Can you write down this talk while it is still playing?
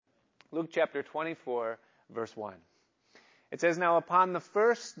Luke chapter 24, verse 1. It says, "Now upon the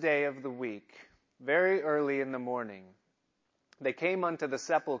first day of the week, very early in the morning, they came unto the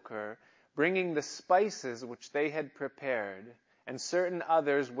sepulchre, bringing the spices which they had prepared, and certain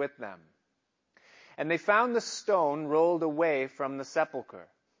others with them. And they found the stone rolled away from the sepulchre.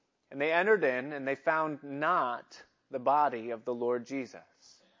 And they entered in, and they found not the body of the Lord Jesus.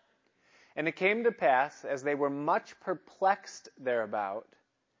 And it came to pass, as they were much perplexed thereabout,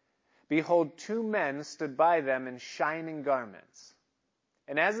 behold, two men stood by them in shining garments.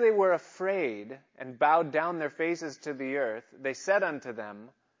 And as they were afraid, and bowed down their faces to the earth, they said unto them,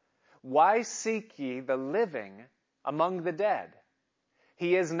 Why seek ye the living among the dead?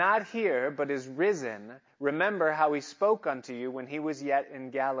 He is not here, but is risen. Remember how he spoke unto you when he was yet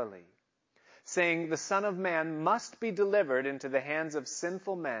in Galilee, saying, The Son of Man must be delivered into the hands of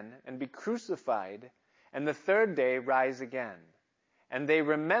sinful men, and be crucified, and the third day rise again. And they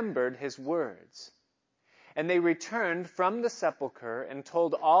remembered his words. And they returned from the sepulchre, and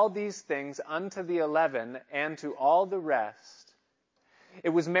told all these things unto the 11, and to all the rest. It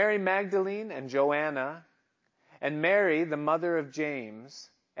was Mary Magdalene, and Joanna, and Mary the mother of James,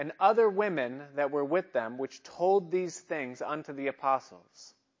 and other women that were with them, which told these things unto the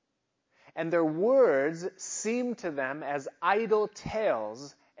apostles. And their words seemed to them as idle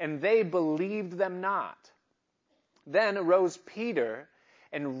tales, and they believed them not. Then arose Peter,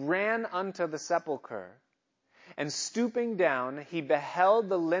 and ran unto the sepulchre. And stooping down, he beheld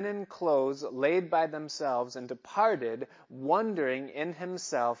the linen clothes laid by themselves, and departed, wondering in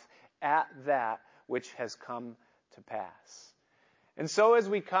himself at that which has come to pass. And so as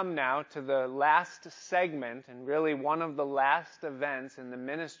we come now to the last segment, and really one of the last events in the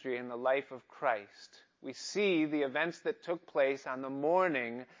ministry and the life of Christ, we see the events that took place on the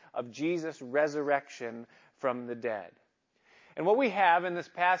morning of Jesus' resurrection from the dead. And what we have in this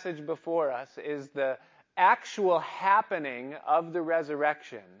passage before us is the actual happening of the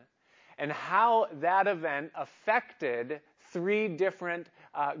resurrection and how that event affected three different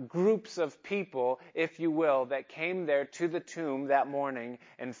groups of people, if you will, that came there to the tomb that morning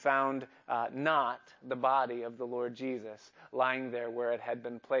and found not the body of the Lord Jesus lying there where it had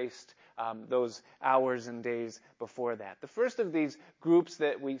been placed those hours and days before that. The first of these groups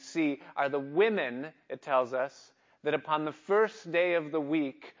that we see are the women, it tells us, that upon the first day of the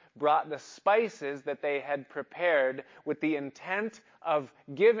week brought the spices that they had prepared with the intent of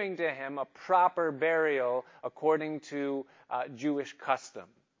giving to him a proper burial according to Jewish custom.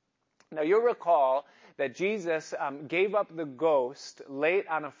 Now you'll recall that Jesus gave up the ghost late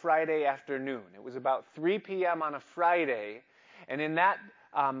on a Friday afternoon. It was about 3 p.m. on a Friday, and in that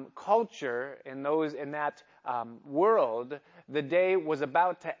culture, in that world, the day was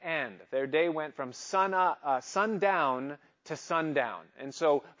about to end. Their day went from sundown to sundown. And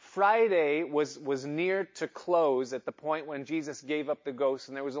so Friday was near to close at the point when Jesus gave up the ghost,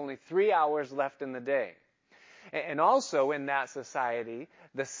 and there was only 3 hours left in the day. And also in that society,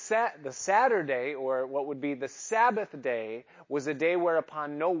 the Saturday, or what would be the Sabbath day, was a day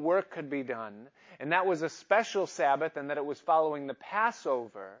whereupon no work could be done. And that was a special Sabbath, and that it was following the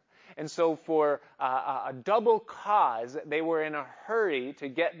Passover. And so for a double cause, they were in a hurry to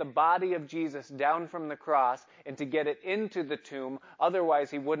get the body of Jesus down from the cross and to get it into the tomb. Otherwise,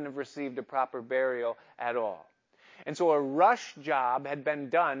 he wouldn't have received a proper burial at all. And so a rush job had been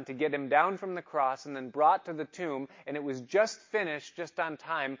done to get him down from the cross and then brought to the tomb, and it was just finished, just on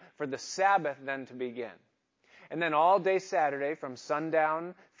time for the Sabbath then to begin. And then all day Saturday, from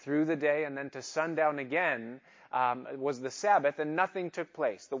sundown through the day and then to sundown again, was the Sabbath, and nothing took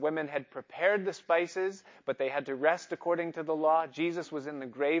place. The women had prepared the spices, but they had to rest according to the law. Jesus was in the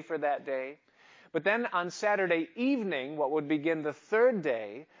grave for that day. But then on Saturday evening, what would begin the third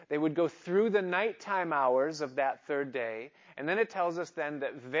day, they would go through the nighttime hours of that third day. And then it tells us then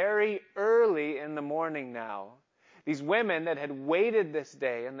that very early in the morning now, these women that had waited this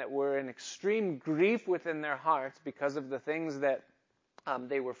day and that were in extreme grief within their hearts because of the things that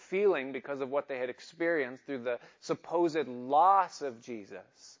they were feeling because of what they had experienced through the supposed loss of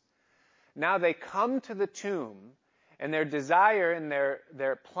Jesus. Now they come to the tomb, and their desire and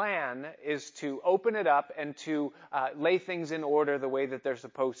their plan is to open it up and to lay things in order the way that they're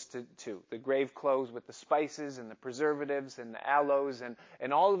supposed to. The grave clothes with the spices and the preservatives and the aloes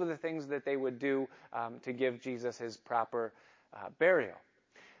and all of the things that they would do to give Jesus his proper burial.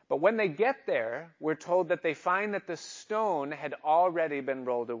 But when they get there, we're told that they find that the stone had already been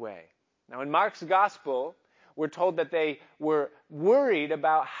rolled away. Now in Mark's gospel, we're told that they were worried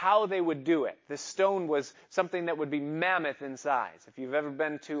about how they would do it. This stone was something that would be mammoth in size. If you've ever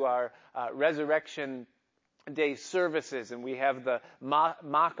been to our resurrection day services, and we have the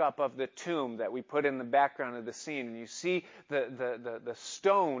mock-up of the tomb that we put in the background of the scene, and you see the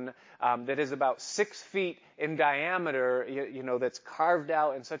stone that is about 6 feet in diameter, that's carved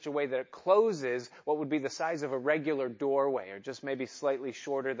out in such a way that it closes what would be the size of a regular doorway, or just maybe slightly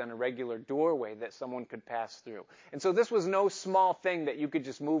shorter than a regular doorway that someone could pass through. And so this was no small thing that you could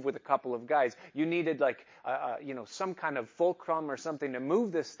just move with a couple of guys. You needed some kind of fulcrum or something to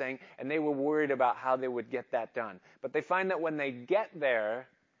move this thing, and they were worried about how they would get that done. But they find that when they get there,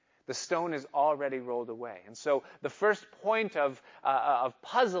 the stone is already rolled away. And so the first point of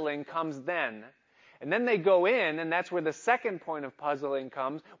puzzling comes then. And then they go in, and that's where the second point of puzzling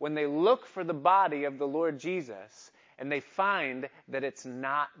comes, when they look for the body of the Lord Jesus, and they find that it's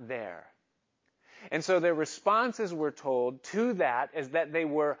not there. And so their responses, we're told, to that is that they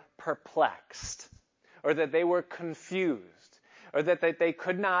were perplexed, or that they were confused, or that they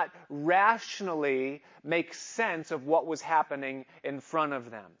could not rationally make sense of what was happening in front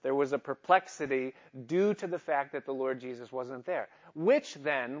of them. There was a perplexity due to the fact that the Lord Jesus wasn't there, which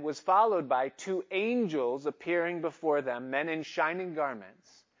then was followed by 2 angels appearing before them, men in shining garments,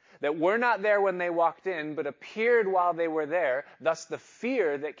 that were not there when they walked in, but appeared while they were there, thus the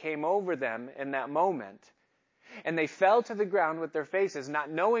fear that came over them in that moment. And they fell to the ground with their faces, not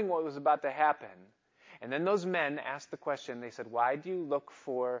knowing what was about to happen. And then those men asked the question, they said, "Why do you look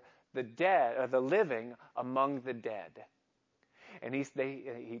for the dead, or the living among the dead?" And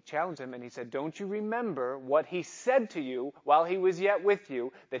he challenged them, and he said, "Don't you remember what he said to you while he was yet with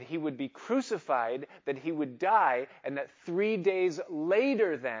you, that he would be crucified, that he would die, and that 3 days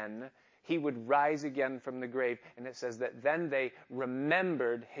later then he would rise again from the grave?" And it says that then they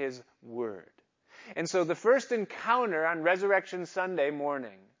remembered his word. And so the first encounter on Resurrection Sunday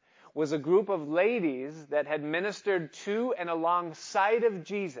morning was a group of ladies that had ministered to and alongside of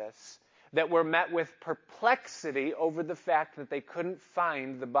Jesus that were met with perplexity over the fact that they couldn't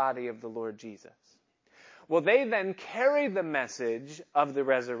find the body of the Lord Jesus. Well, they then carry the message of the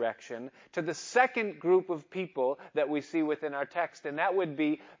resurrection to the second group of people that we see within our text, and that would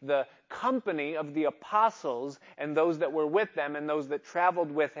be the company of the apostles and those that were with them and those that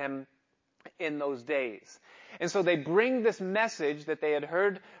traveled with him in those days. And so they bring this message that they had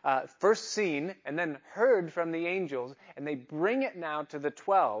heard, first seen, and then heard from the angels, and they bring it now to the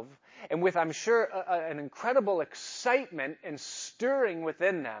 12, and with, I'm sure, an incredible excitement and stirring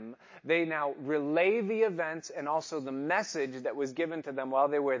within them, they now relay the events and also the message that was given to them while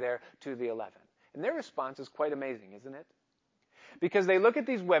they were there to the 11. And their response is quite amazing, isn't it? Because they look at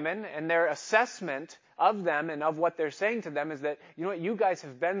these women, and their assessment of them and of what they're saying to them is that, you guys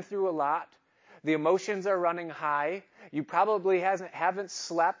have been through a lot. The emotions are running high. You probably haven't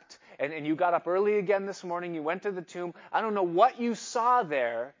slept, and you got up early again this morning. You went to the tomb. I don't know what you saw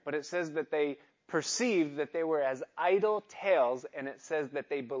there, but it says that they perceived that they were as idle tales, and it says that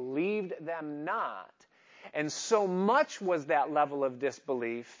they believed them not. And so much was that level of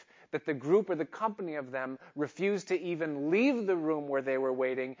disbelief that the group or the company of them refused to even leave the room where they were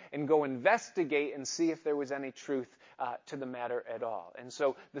waiting and go investigate and see if there was any truth to the matter at all. And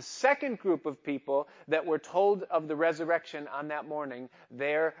so the second group of people that were told of the resurrection on that morning,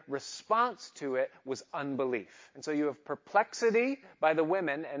 their response to it was unbelief. And so you have perplexity by the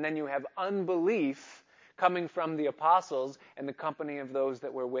women, and then you have unbelief coming from the apostles and the company of those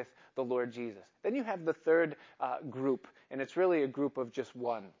that were with the Lord Jesus. Then you have the third group, and it's really a group of just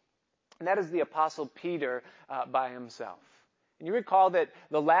one. And that is the Apostle Peter by himself. And you recall that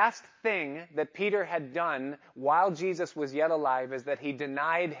the last thing that Peter had done while Jesus was yet alive is that he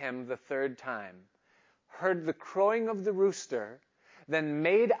denied him the 3rd time, heard the crowing of the rooster, then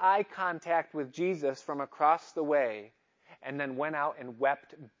made eye contact with Jesus from across the way, and then went out and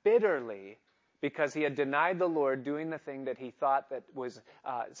wept bitterly because he had denied the Lord doing the thing that he thought that was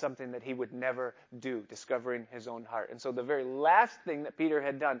something that he would never do, discovering his own heart. And so the very last thing that Peter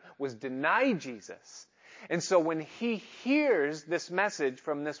had done was deny Jesus. And so when he hears this message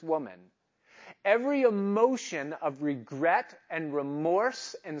from this woman, every emotion of regret and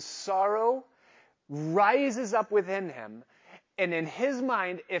remorse and sorrow rises up within him. And in his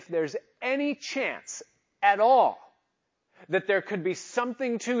mind, if there's any chance at all that there could be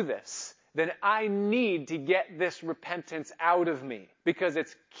something to this, then I need to get this repentance out of me because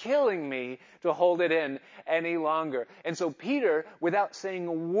it's killing me to hold it in any longer. And so Peter, without saying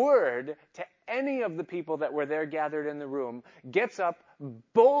a word to any of the people that were there gathered in the room, gets up,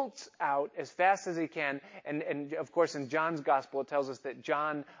 bolts out as fast as he can. And of course, in John's gospel, it tells us that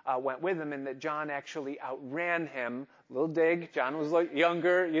John went with him and that John actually outran him. Little dig. John was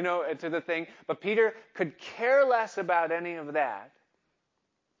younger, to the thing. But Peter could care less about any of that.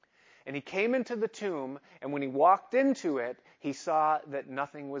 And he came into the tomb, and when he walked into it, he saw that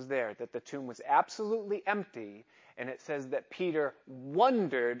nothing was there, that the tomb was absolutely empty, and it says that Peter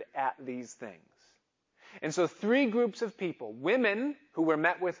wondered at these things. And so 3 groups of people: women who were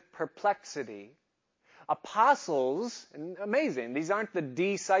met with perplexity, apostles, and amazing, these aren't the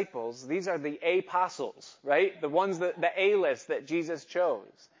disciples, these are the apostles, right? The ones that, the A-list that Jesus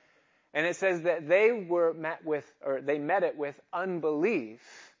chose. And it says that they met it with unbelief.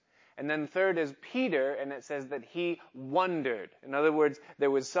 And then third is Peter, and it says that he wondered. In other words,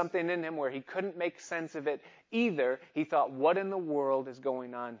 there was something in him where he couldn't make sense of it either. He thought, what in the world is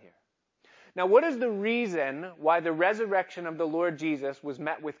going on here? Now, what is the reason why the resurrection of the Lord Jesus was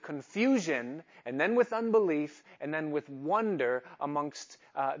met with confusion, and then with unbelief, and then with wonder amongst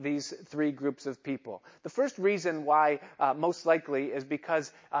these 3 groups of people? The first reason why, most likely, is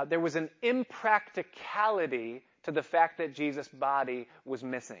because there was an impracticality to the fact that Jesus' body was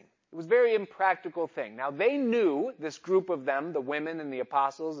missing. It was a very impractical thing. Now, they knew, this group of them, the women and the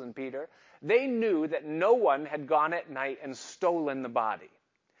apostles and Peter, they knew that no one had gone at night and stolen the body.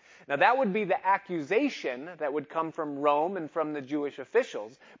 Now, that would be the accusation that would come from Rome and from the Jewish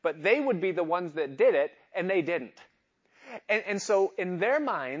officials, but they would be the ones that did it, and they didn't. And so, in their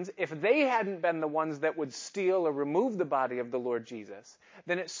minds, if they hadn't been the ones that would steal or remove the body of the Lord Jesus,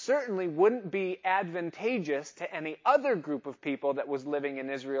 then it certainly wouldn't be advantageous to any other group of people that was living in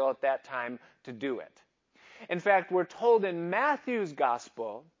Israel at that time to do it. In fact, we're told in Matthew's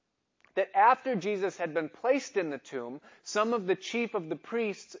gospel that after Jesus had been placed in the tomb, some of the chief of the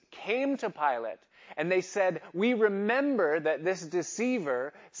priests came to Pilate, and they said, "We remember that this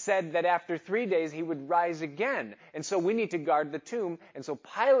deceiver said that after 3 days he would rise again, and so we need to guard the tomb." And so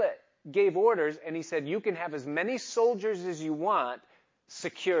Pilate gave orders, and he said, "You can have as many soldiers as you want,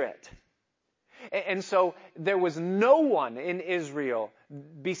 secure it." And so there was no one in Israel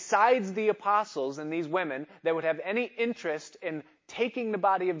besides the apostles and these women that would have any interest in taking the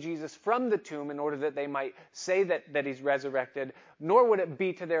body of Jesus from the tomb in order that they might say that he's resurrected, nor would it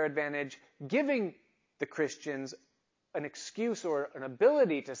be to their advantage giving the Christians an excuse or an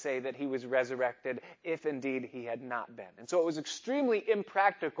ability to say that he was resurrected if indeed he had not been. And so it was extremely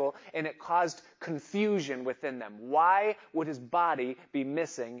impractical, and it caused confusion within them. Why would his body be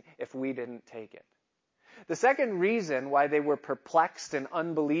missing if we didn't take it? The second reason why they were perplexed and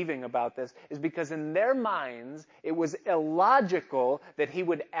unbelieving about this is because in their minds it was illogical that he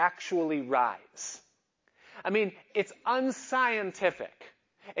would actually rise. I mean, it's unscientific.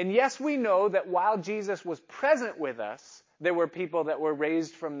 And yes, we know that while Jesus was present with us, there were people that were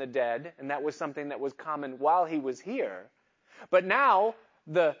raised from the dead, and that was something that was common while he was here. But now,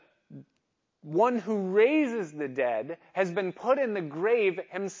 the one who raises the dead has been put in the grave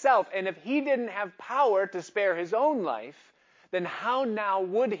himself, and if he didn't have power to spare his own life, then how now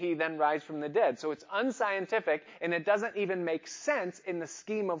would he then rise from the dead? So it's unscientific, and it doesn't even make sense in the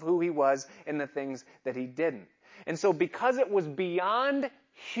scheme of who he was and the things that he didn't. And so because it was beyond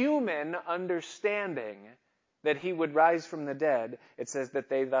human understanding that he would rise from the dead, it says that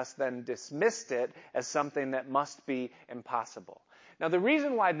they thus then dismissed it as something that must be impossible. Now, the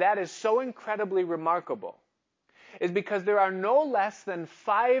reason why that is so incredibly remarkable is because there are no less than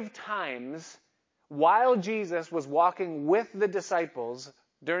 5 times while Jesus was walking with the disciples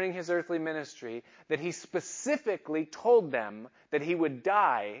during his earthly ministry that he specifically told them that he would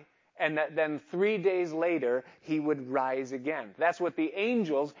die and that then 3 days later he would rise again. That's what the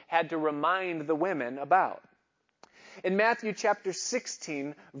angels had to remind the women about. In Matthew chapter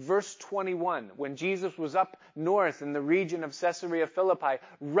 16, verse 21, when Jesus was up north in the region of Caesarea Philippi,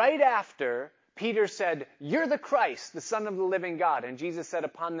 right after Peter said, "You're the Christ, the Son of the living God." And Jesus said,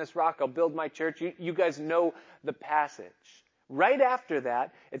 "Upon this rock I'll build my church." You guys know the passage. Right after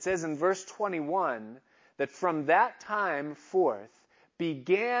that, it says in verse 21 that from that time forth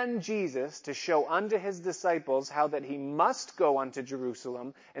began Jesus to show unto his disciples how that he must go unto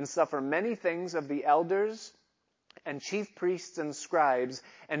Jerusalem and suffer many things of the elders and chief priests and scribes,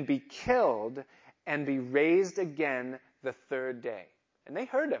 and be killed, and be raised again the 3rd day. And they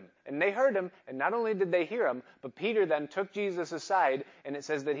heard him, and not only did they hear him, but Peter then took Jesus aside, and it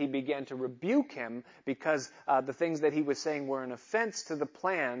says that he began to rebuke him because the things that he was saying were an offense to the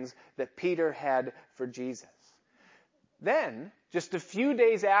plans that Peter had for Jesus. Then, just a few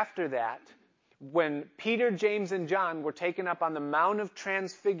days after that, when Peter, James, and John were taken up on the Mount of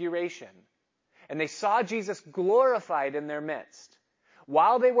Transfiguration, and they saw Jesus glorified in their midst,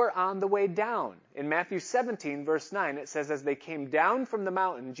 while they were on the way down, in Matthew 17, verse 9, it says, as they came down from the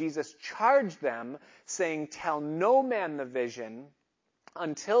mountain, Jesus charged them, saying, "Tell no man the vision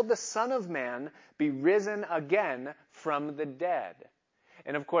until the Son of Man be risen again from the dead."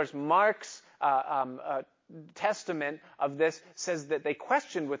 And of course, Mark's testament of this says that they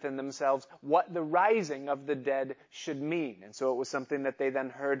questioned within themselves what the rising of the dead should mean. And so it was something that they then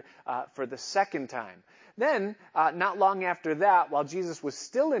heard for the second time. Then, not long after that, while Jesus was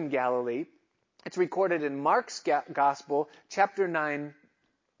still in Galilee, it's recorded in Mark's Gospel, chapter 9,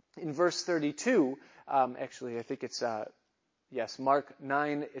 in verse 32. Actually, I think it's, Mark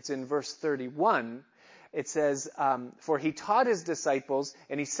 9, it's in verse 31. It says, "For he taught his disciples,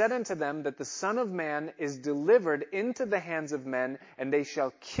 and he said unto them that the Son of Man is delivered into the hands of men, and they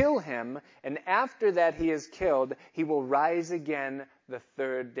shall kill him, and after that he is killed, he will rise again the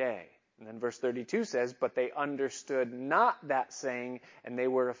third day." And then verse 32 says, "But they understood not that saying, and they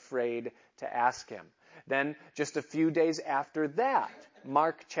were afraid to ask him." Then, just a few days after that,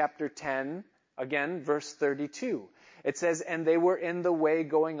 Mark chapter 10, again, verse 32. It says, "And they were in the way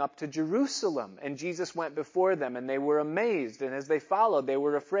going up to Jerusalem, and Jesus went before them, and they were amazed, and as they followed, they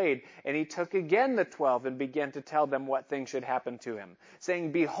were afraid. And he took again the 12, and began to tell them what things should happen to him,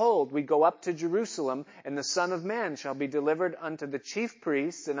 saying, Behold, we go up to Jerusalem, and the Son of Man shall be delivered unto the chief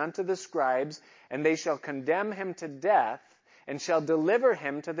priests and unto the scribes, and they shall condemn him to death, and shall deliver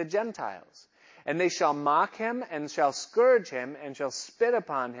him to the Gentiles. And they shall mock him, and shall scourge him, and shall spit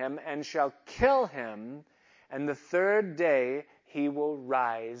upon him, and shall kill him, and the third day he will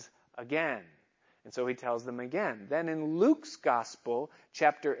rise again." And so he tells them again. Then in Luke's Gospel,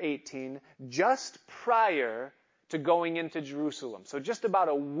 chapter 18, just prior to going into Jerusalem, so just about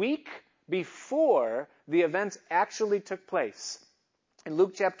a week before the events actually took place, in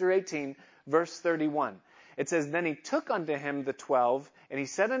Luke chapter 18, verse 31, it says, "Then he took unto him the 12, and he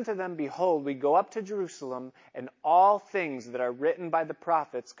said unto them, Behold, we go up to Jerusalem, and all things that are written by the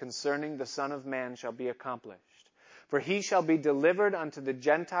prophets concerning the Son of Man shall be accomplished. For he shall be delivered unto the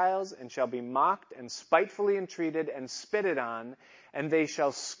Gentiles, and shall be mocked, and spitefully entreated, and spitted on, and they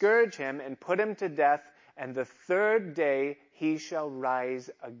shall scourge him, and put him to death, and the third day he shall rise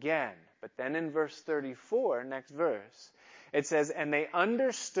again." But then in verse 34, next verse, it says, "And they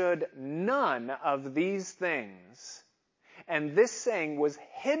understood none of these things, and this saying was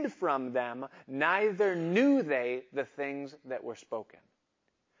hid from them, neither knew they the things that were spoken."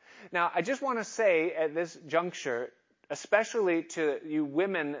 Now, I just want to say at this juncture, especially to you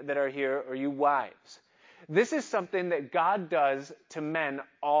women that are here, or you wives, this is something that God does to men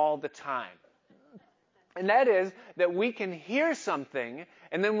all the time. And that is that we can hear something,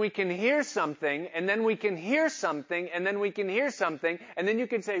 and then we can hear something, and then we can hear something, and then we can hear something, and then you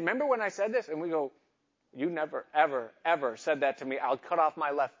can say, "Remember when I said this?" And we go, "You never, ever, ever said that to me. I'll cut off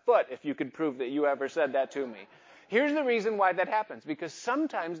my left foot if you could prove that you ever said that to me." Here's the reason why that happens. Because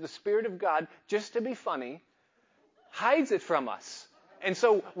sometimes the Spirit of God, just to be funny, hides it from us. And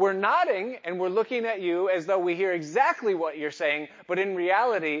so we're nodding and we're looking at you as though we hear exactly what you're saying, but in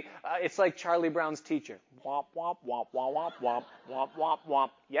reality, it's like Charlie Brown's teacher. Womp, womp, womp, womp, womp, womp, womp, womp,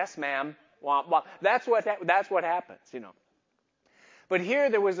 womp. Yes, ma'am. Womp, womp. That's what happens, you know. But here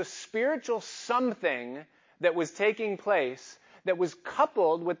there was a spiritual something that was taking place that was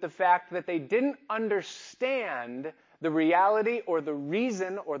coupled with the fact that they didn't understand the reality or the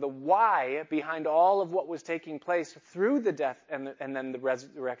reason or the why behind all of what was taking place through the death and then the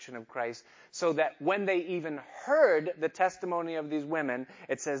resurrection of Christ, so that when they even heard the testimony of these women,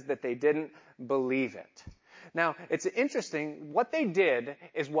 it says that they didn't believe it. Now, it's interesting. What they did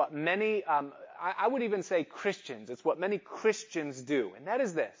is what many, I would even say Christians, it's what many Christians do, and that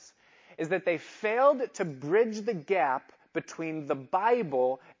is this, is that they failed to bridge the gap between the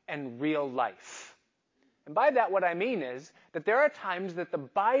Bible and real life. And by that, what I mean is that there are times that the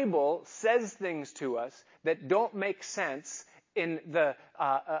Bible says things to us that don't make sense in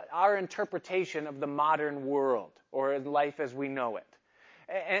our interpretation of the modern world or in life as we know it.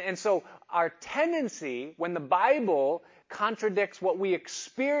 And so our tendency when the Bible contradicts what we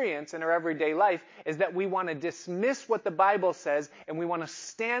experience in our everyday life is that we want to dismiss what the Bible says and we want to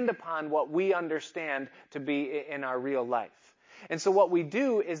stand upon what we understand to be in our real life. And so what we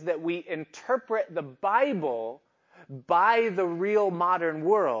do is that we interpret the Bible by the real modern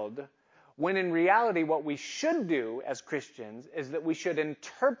world, when in reality what we should do as Christians is that we should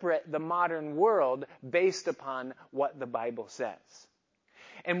interpret the modern world based upon what the Bible says.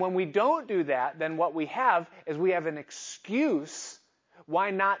 And when we don't do that, then what we have is we have an excuse why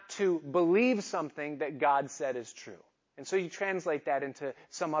not to believe something that God said is true. And so you translate that into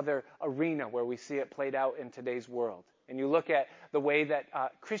some other arena where we see it played out in today's world. And you look at the way that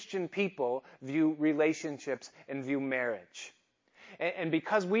Christian people view relationships and view marriage. And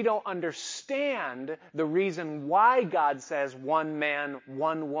because we don't understand the reason why God says one man,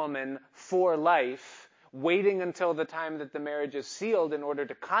 one woman for life, waiting until the time that the marriage is sealed in order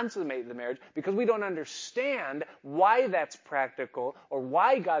to consummate the marriage, because we don't understand why that's practical or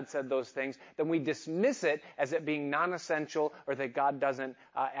why God said those things, then we dismiss it as it being non-essential or that God doesn't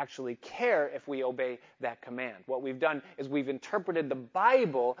actually care if we obey that command. What we've done is we've interpreted the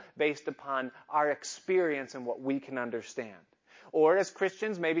Bible based upon our experience and what we can understand. Or as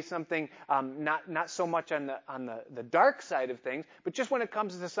Christians, maybe something not so much on the dark side of things, but just when it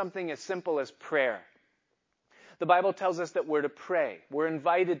comes to something as simple as prayer. The Bible tells us that we're to pray. We're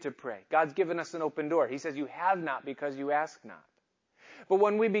invited to pray. God's given us an open door. He says, you have not because you ask not. But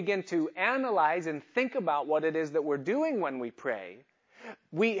when we begin to analyze and think about what it is that we're doing when we pray,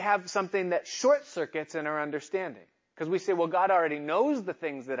 we have something that short circuits in our understanding. Because we say, well, God already knows the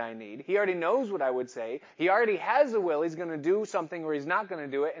things that I need. He already knows what I would say. He already has a will. He's going to do something or he's not going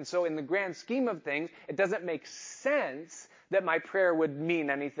to do it. And so in the grand scheme of things, it doesn't make sense that my prayer would mean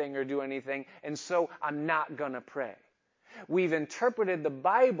anything or do anything. And so I'm not going to pray. We've interpreted the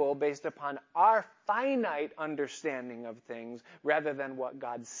Bible based upon our finite understanding of things rather than what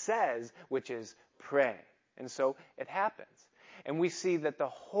God says, which is pray. And so it happens. And we see that the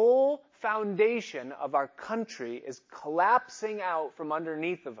whole foundation of our country is collapsing out from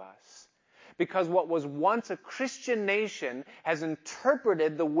underneath of us because what was once a Christian nation has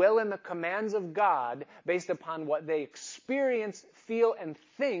interpreted the will and the commands of God based upon what they experience, feel, and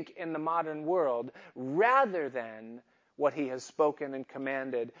think in the modern world rather than what he has spoken and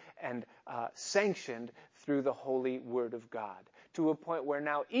commanded and sanctioned through the holy word of God, to a point where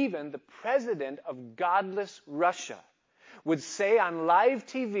now even the president of godless Russia would say on live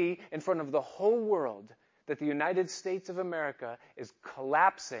TV in front of the whole world that the United States of America is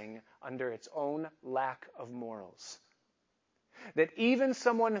collapsing under its own lack of morals. That even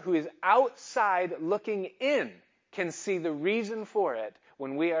someone who is outside looking in can see the reason for it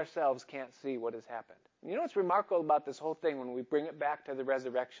when we ourselves can't see what has happened. You know what's remarkable about this whole thing when we bring it back to the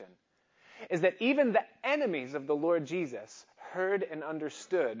resurrection is that even the enemies of the Lord Jesus heard and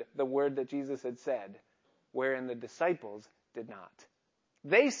understood the word that Jesus had said, wherein the disciples did not.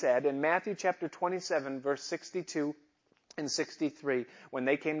 They said in Matthew chapter 27, verse 62 and 63, when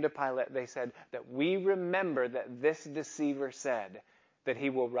they came to Pilate, they said that we remember that this deceiver said that he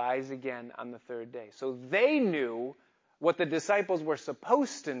will rise again on the third day. So they knew what the disciples were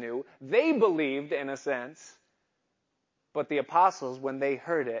supposed to know. They believed, in a sense, but the apostles, when they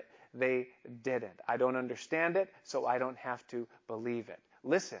heard it, they didn't. I don't understand it, so I don't have to believe it.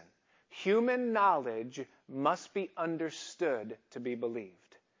 Listen. Human knowledge must be understood to be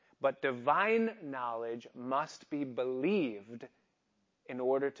believed. But divine knowledge must be believed in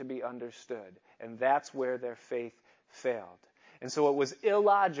order to be understood. And that's where their faith failed. And so it was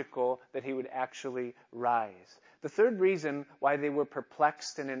illogical that he would actually rise. The third reason why they were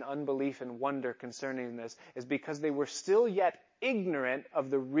perplexed and in unbelief and wonder concerning this is because they were still yet ignorant of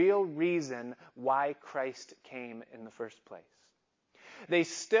the real reason why Christ came in the first place. They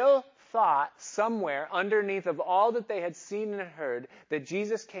still thought somewhere underneath of all that they had seen and heard that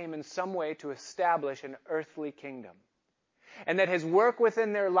Jesus came in some way to establish an earthly kingdom. And that his work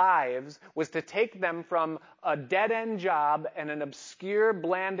within their lives was to take them from a dead-end job and an obscure,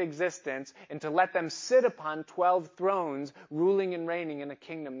 bland existence and to let them sit upon 12 thrones, ruling and reigning in a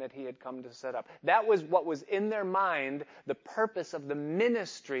kingdom that he had come to set up. That was what was in their mind, the purpose of the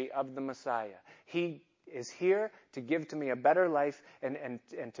ministry of the Messiah. He is here to give to me a better life and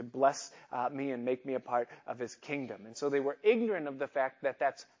to bless me and make me a part of his kingdom. And so they were ignorant of the fact that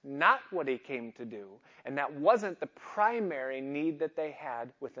that's not what he came to do, and that wasn't the primary need that they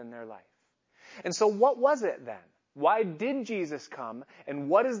had within their life. And so what was it then? Why did Jesus come, and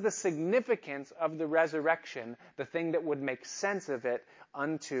what is the significance of the resurrection, the thing that would make sense of it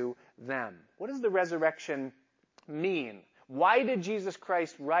unto them? What does the resurrection mean? Why did Jesus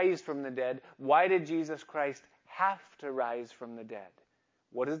Christ rise from the dead? Why did Jesus Christ have to rise from the dead?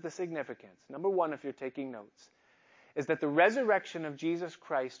 What is the significance? Number one, if you're taking notes, is that the resurrection of Jesus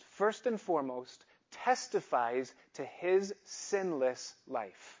Christ, first and foremost, testifies to his sinless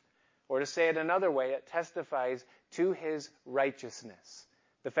life. Or to say it another way, it testifies to his righteousness.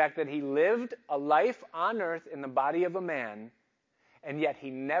 The fact that he lived a life on earth in the body of a man, and yet he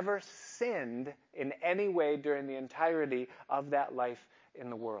never sinned in any way during the entirety of that life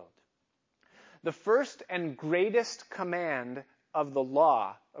in the world. The first and greatest command of the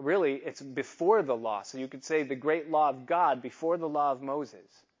law, really it's before the law, so you could say the great law of God before the law of Moses,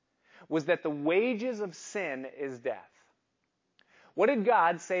 was that the wages of sin is death. What did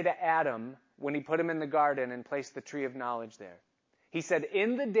God say to Adam when he put him in the garden and placed the tree of knowledge there? He said,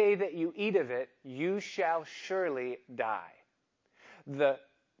 "In the day that you eat of it, you shall surely die." The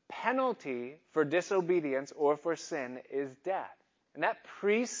penalty for disobedience or for sin is death. And that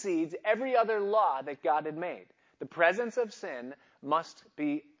precedes every other law that God had made. The presence of sin must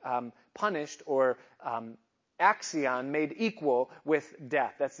be punished or axion, made equal with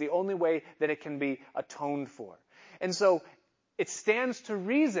death. That's the only way that it can be atoned for. And so it stands to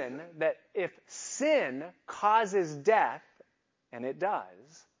reason that if sin causes death, and it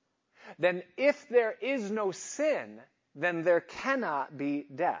does, then if there is no sin, then there cannot be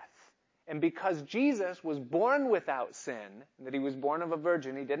death. And because Jesus was born without sin, that he was born of a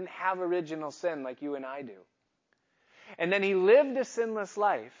virgin, he didn't have original sin like you and I do. And then he lived a sinless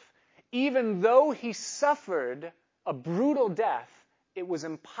life. Even though he suffered a brutal death, it was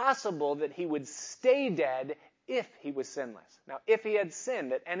impossible that he would stay dead if he was sinless. Now, if he had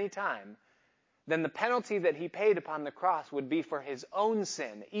sinned at any time, then the penalty that he paid upon the cross would be for his own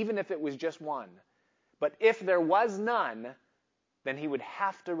sin, even if it was just one. But if there was none, then he would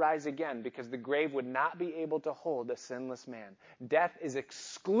have to rise again because the grave would not be able to hold a sinless man. Death is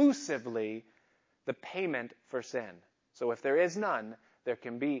exclusively the payment for sin. So if there is none, there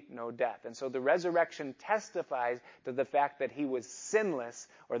can be no death. And so the resurrection testifies to the fact that he was sinless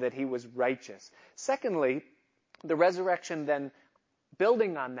or that he was righteous. Secondly, the resurrection then,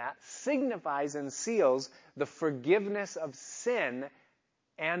 building on that, signifies and seals the forgiveness of sin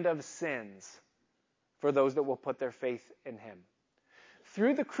and of sins for those that will put their faith in him.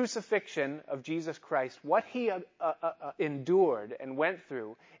 Through the crucifixion of Jesus Christ, what he endured and went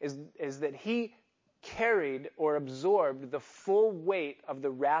through is that he carried or absorbed the full weight of the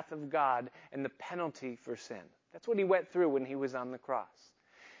wrath of God and the penalty for sin. That's what he went through when he was on the cross.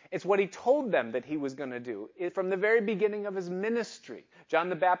 It's what he told them that he was going to do. From the very beginning of his ministry, John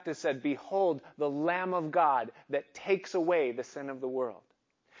the Baptist said, "Behold, the Lamb of God that takes away the sin of the world."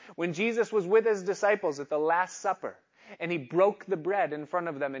 When Jesus was with his disciples at the Last Supper, and he broke the bread in front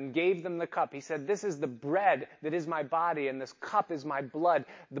of them and gave them the cup, he said, "This is the bread that is my body, and this cup is my blood."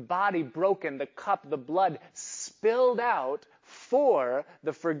 The body broken, the cup, the blood spilled out for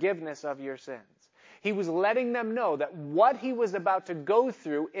the forgiveness of your sins. He was letting them know that what he was about to go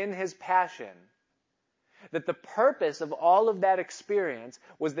through in his passion, that the purpose of all of that experience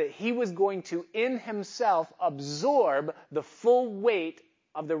was that he was going to, in himself, absorb the full weight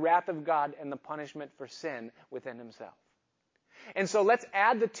of the wrath of God and the punishment for sin within himself. And so let's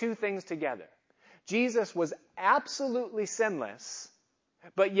add the two things together. Jesus was absolutely sinless,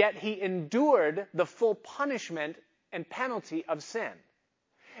 but yet he endured the full punishment and penalty of sin.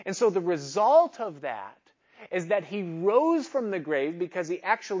 And so the result of that is that he rose from the grave because he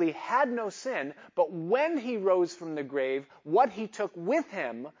actually had no sin, but when he rose from the grave, what he took with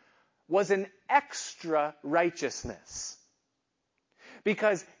him was an extra righteousness.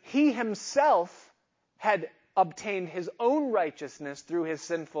 Because he himself had obtained his own righteousness through his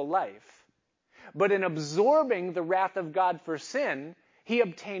sinful life. But in absorbing the wrath of God for sin, he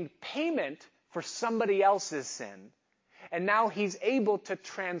obtained payment for somebody else's sin. And now he's able to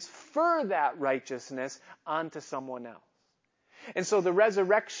transfer that righteousness onto someone else. And so the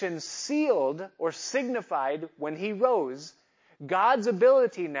resurrection sealed or signified when he rose God's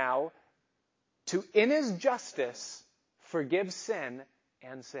ability now to, in his justice, forgive sin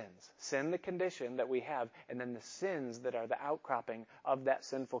and sins. Sin, the condition that we have, and then the sins that are the outcropping of that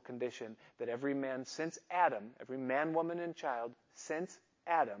sinful condition that every man since Adam, every man, woman, and child since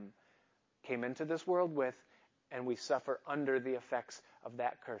Adam came into this world with, and we suffer under the effects of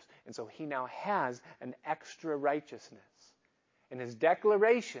that curse. And so he now has an extra righteousness. And his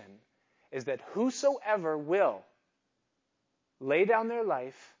declaration is that whosoever will lay down their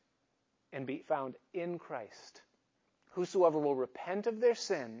life and be found in Christ, whosoever will repent of their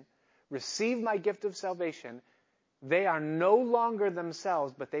sin, receive my gift of salvation, they are no longer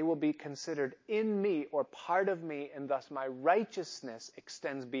themselves, but they will be considered in me or part of me, and thus my righteousness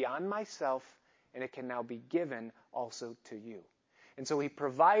extends beyond myself, and it can now be given also to you. And so he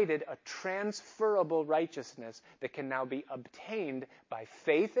provided a transferable righteousness that can now be obtained by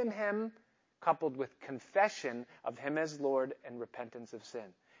faith in him, coupled with confession of him as Lord and repentance of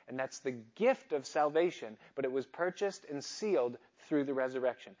sin. And that's the gift of salvation, but it was purchased and sealed through the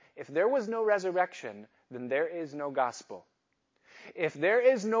resurrection. If there was no resurrection, then there is no gospel. If there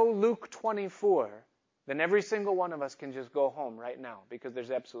is no Luke 24, then every single one of us can just go home right now, because there's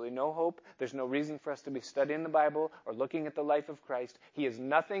absolutely no hope. There's no reason for us to be studying the Bible or looking at the life of Christ. He is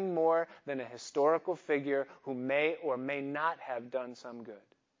nothing more than a historical figure who may or may not have done some good.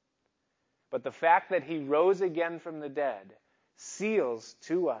 But the fact that he rose again from the dead seals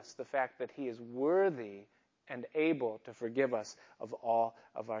to us the fact that he is worthy and able to forgive us of all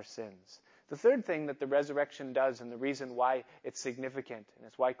of our sins. The third thing that the resurrection does, and the reason why it's significant, and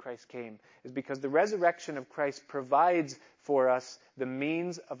it's why Christ came, is because the resurrection of Christ provides for us the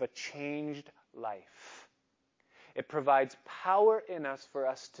means of a changed life. It provides power in us for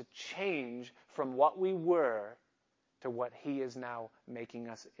us to change from what we were to what he is now making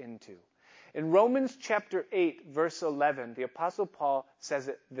us into. In Romans chapter 8, verse 11, the Apostle Paul says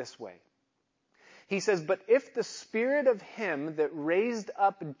it this way. He says, "But if the Spirit of him that raised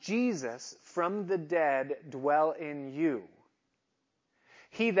up Jesus from the dead dwell in you,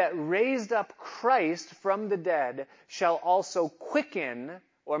 he that raised up Christ from the dead shall also quicken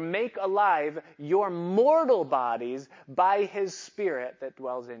or make alive your mortal bodies by his Spirit that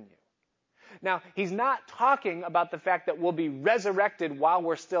dwells in you." Now, he's not talking about the fact that we'll be resurrected while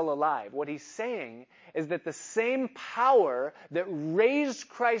we're still alive. What he's saying is that the same power that raised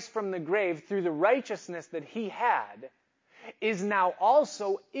Christ from the grave through the righteousness that he had is now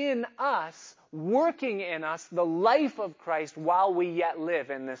also in us, working in us the life of Christ while we yet live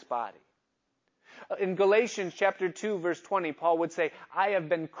in this body. In Galatians chapter 2, verse 20, Paul would say, "I have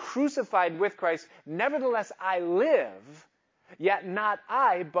been crucified with Christ, nevertheless I live, yet not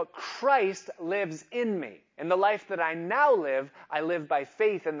I, but Christ lives in me. And the life that I now live, I live by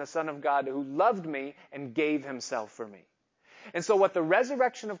faith in the Son of God who loved me and gave himself for me." And so what the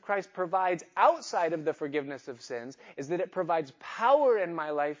resurrection of Christ provides outside of the forgiveness of sins is that it provides power in my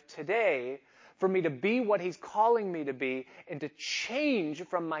life today for me to be what he's calling me to be and to change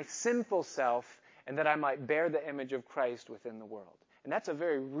from my sinful self, and that I might bear the image of Christ within the world. And that's a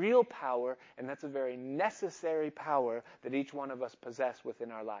very real power, and that's a very necessary power that each one of us possess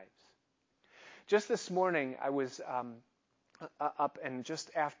within our lives. Just this morning, I was up, and just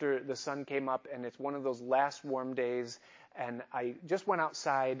after the sun came up, and it's one of those last warm days, and I just went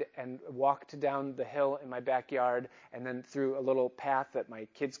outside and walked down the hill in my backyard, and then through a little path that my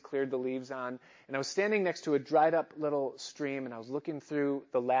kids cleared the leaves on. And I was standing next to a dried up little stream, and I was looking through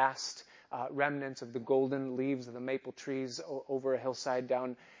the last remnants of the golden leaves of the maple trees over a hillside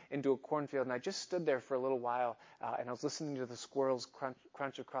down into a cornfield. And I just stood there for a little while, and I was listening to the squirrels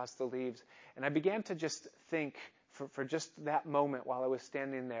crunch across the leaves. And I began to just think for just that moment while I was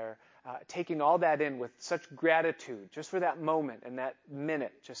standing there, taking all that in with such gratitude, just for that moment and that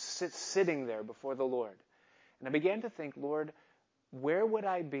minute, just sitting there before the Lord. And I began to think, Lord, where would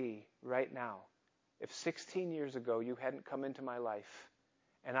I be right now if 16 years ago you hadn't come into my life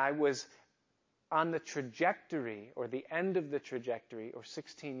and I was on the trajectory, or the end of the trajectory, or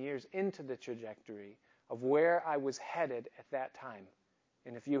 16 years into the trajectory of where I was headed at that time,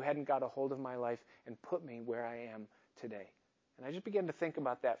 and if you hadn't got a hold of my life and put me where I am today? And I just began to think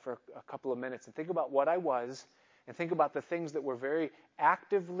about that for a couple of minutes, and think about what I was, and think about the things that were very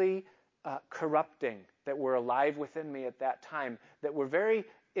actively corrupting, that were alive within me at that time, that were very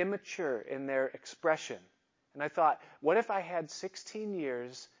immature in their expression. And I thought, what if I had 16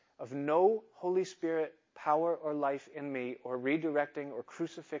 years of no Holy Spirit power or life in me, or redirecting, or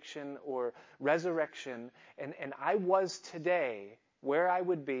crucifixion, or resurrection, and I was today where I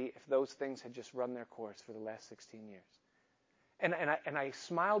would be if those things had just run their course for the last 16 years. And I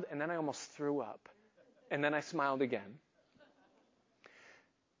smiled, and then I almost threw up. And then I smiled again.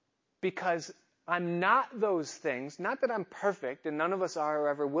 Because I'm not those things, not that I'm perfect, and none of us are or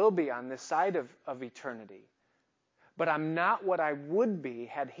ever will be on this side of eternity. But I'm not what I would be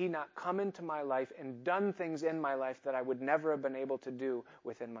had he not come into my life and done things in my life that I would never have been able to do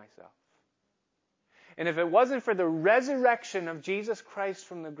within myself. And if it wasn't for the resurrection of Jesus Christ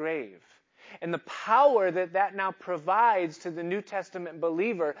from the grave, and the power that now provides to the New Testament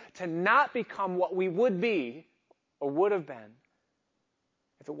believer to not become what we would be or would have been,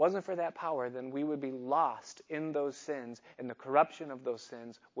 if it wasn't for that power, then we would be lost in those sins, and the corruption of those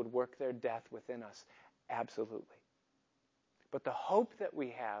sins would work their death within us. Absolutely. But the hope that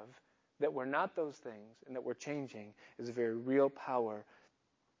we have, that we're not those things and that we're changing, is a very real power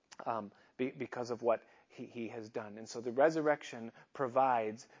because of what he has done. And so the resurrection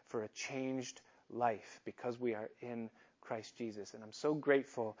provides for a changed life because we are in Christ Jesus. And I'm so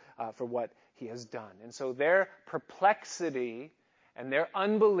grateful for what he has done. And so their perplexity and their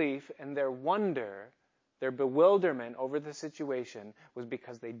unbelief and their wonder, their bewilderment over the situation, was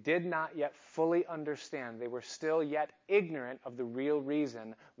because they did not yet fully understand. They were still yet ignorant of the real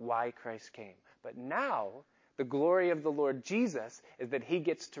reason why Christ came. But now, the glory of the Lord Jesus is that he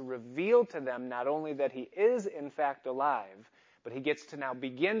gets to reveal to them not only that he is in fact alive, but he gets to now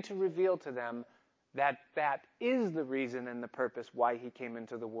begin to reveal to them that that is the reason and the purpose why he came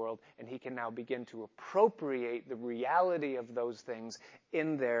into the world, and he can now begin to appropriate the reality of those things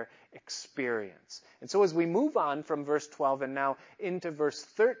in their experience. And so as we move on from verse 12 and now into verse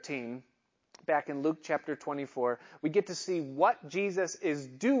 13, back in Luke chapter 24, we get to see what Jesus is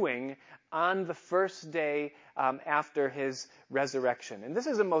doing on the first day after his resurrection. And this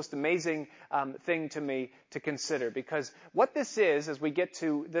is a most amazing thing to me to consider, because what this is, as we get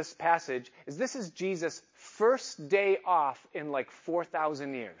to this passage, is this is Jesus' first day off in like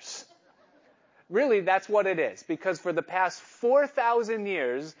 4,000 years. Really, that's what it is, because for the past 4,000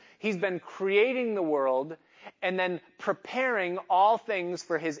 years, he's been creating the world and then preparing all things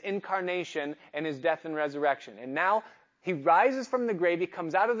for his incarnation and his death and resurrection. And now he rises from the grave, he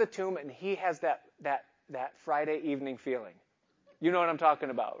comes out of the tomb, and he has that Friday evening feeling. You know what I'm talking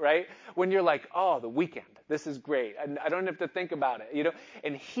about, right? When you're like, oh, the weekend, this is great. I don't have to think about it, you know?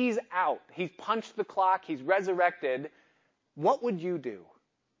 And he's out. He's punched the clock. He's resurrected. What would you do?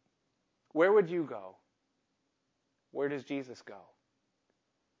 Where would you go? Where does Jesus go?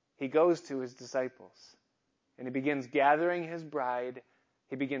 He goes to his disciples, and he begins gathering his bride.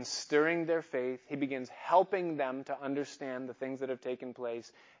 He begins stirring their faith. He begins helping them to understand the things that have taken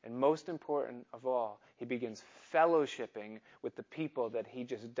place. And most important of all, he begins fellowshipping with the people that he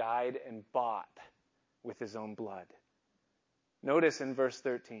just died and bought with his own blood. Notice in verse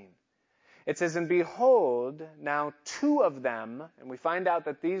 13. It says, and behold, now two of them, and we find out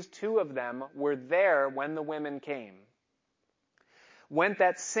that these two of them were there when the women came, went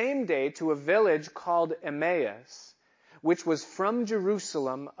that same day to a village called Emmaus, which was from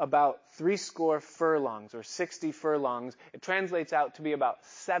Jerusalem about 60 furlongs, or 60 furlongs. It translates out to be about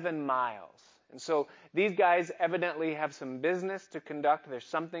 7 miles. And so these guys evidently have some business to conduct. There's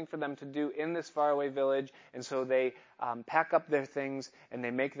something for them to do in this faraway village. And so they pack up their things and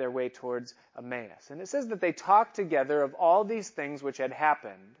they make their way towards Emmaus. And it says that they talked together of all these things which had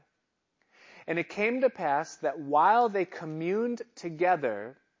happened. And it came to pass that while they communed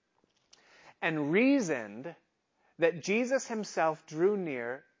together and reasoned, that Jesus himself drew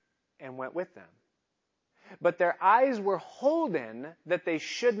near and went with them. But their eyes were holden that they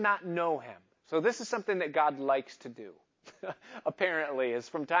should not know him. So this is something that God likes to do, apparently, is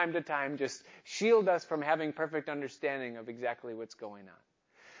from time to time just shield us from having perfect understanding of exactly what's going on.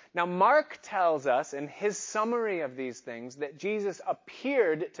 Now, Mark tells us in his summary of these things that Jesus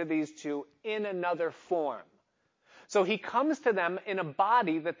appeared to these two in another form. So he comes to them in a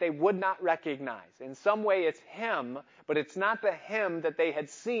body that they would not recognize. In some way, it's him, but it's not the him that they had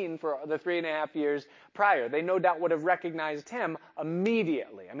seen for the 3.5 years prior. They no doubt would have recognized him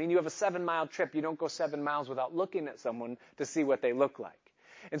immediately. I mean, you have a 7-mile trip. You don't go 7 miles without looking at someone to see what they look like.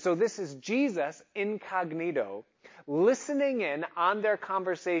 And so this is Jesus incognito, listening in on their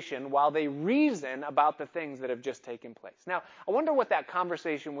conversation while they reason about the things that have just taken place. Now, I wonder what that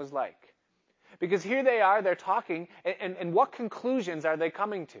conversation was like. Because here they are, they're talking, and what conclusions are they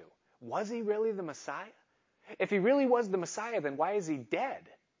coming to? Was he really the Messiah? If he really was the Messiah, then why is he dead?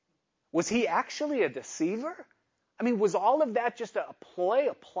 Was he actually a deceiver? I mean, was all of that just a ploy,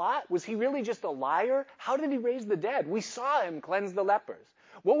 a plot? Was he really just a liar? How did he raise the dead? We saw him cleanse the lepers.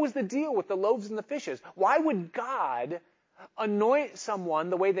 What was the deal with the loaves and the fishes? Why would God anoint someone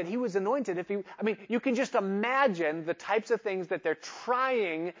the way that he was anointed? You can just imagine the types of things that they're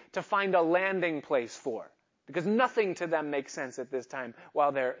trying to find a landing place for. Because nothing to them makes sense at this time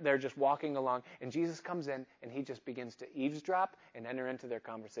while they're just walking along. And Jesus comes in and he just begins to eavesdrop and enter into their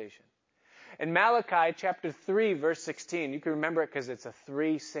conversation. In Malachi chapter 3, verse 16, you can remember it because it's a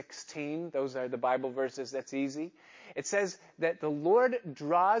 3:16. Those are the Bible verses. That's easy. It says that the Lord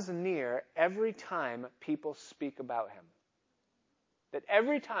draws near every time people speak about him. That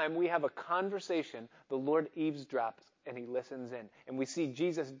every time we have a conversation, the Lord eavesdrops and he listens in. And we see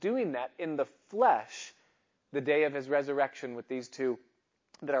Jesus doing that in the flesh the day of his resurrection with these two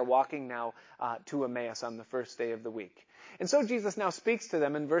that are walking now to Emmaus on the first day of the week. And so Jesus now speaks to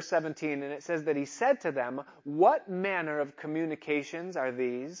them in verse 17, and it says that he said to them, what manner of communications are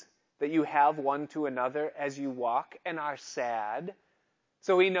these that you have one to another as you walk and are sad?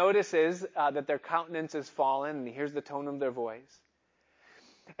 So he notices that their countenance is fallen, and he hears the tone of their voice.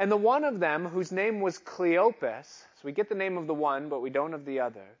 And the one of them, whose name was Cleopas, so we get the name of the one, but we don't of the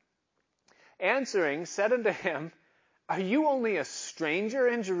other, answering, said unto him, are you only a stranger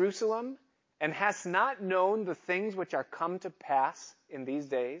in Jerusalem, and hast not known the things which are come to pass in these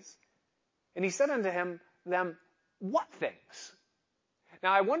days? And he said unto them, what things?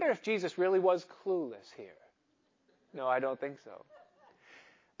 Now, I wonder if Jesus really was clueless here. No, I don't think so.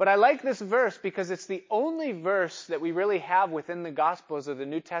 But I like this verse because it's the only verse that we really have within the Gospels of the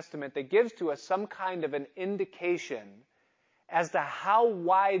New Testament that gives to us some kind of an indication as to how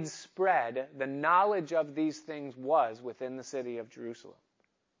widespread the knowledge of these things was within the city of Jerusalem.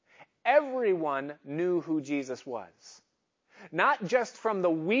 Everyone knew who Jesus was. Not just from the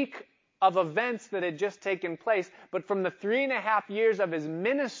week of events that had just taken place, but from the 3.5 years of his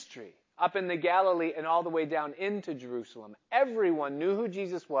ministry up in the Galilee and all the way down into Jerusalem. Everyone knew who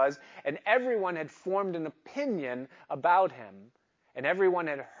Jesus was, and everyone had formed an opinion about him, and everyone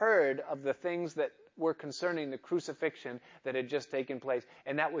had heard of the things that were concerning the crucifixion that had just taken place.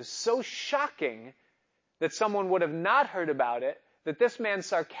 And that was so shocking that someone would have not heard about it, that this man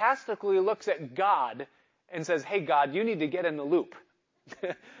sarcastically looks at God and says, "Hey, God, you need to get in the loop."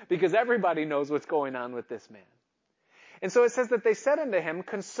 Because everybody knows what's going on with this man. And so it says that they said unto him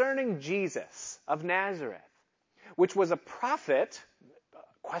concerning Jesus of Nazareth, which was a prophet,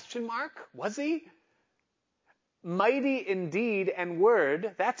 question mark, was he? Mighty in deed and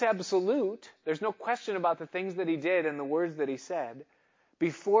word, that's absolute. There's no question about the things that he did and the words that he said,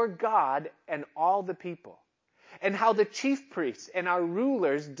 before God and all the people. And how the chief priests and our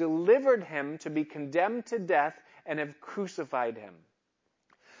rulers delivered him to be condemned to death and have crucified him.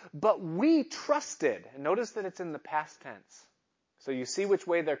 But we trusted, and notice that it's in the past tense, so you see which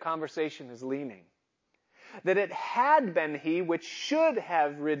way their conversation is leaning, that it had been he which should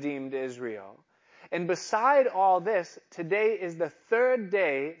have redeemed Israel. And beside all this, today is the 3rd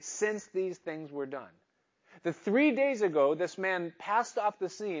day since these things were done. The 3 days ago, this man passed off the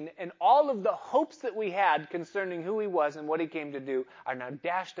scene, and all of the hopes that we had concerning who he was and what he came to do are now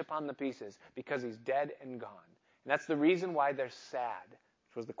dashed upon the pieces because he's dead and gone. And that's the reason why they're sad,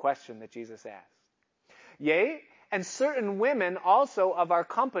 which was the question that Jesus asked. Yea, and certain women also of our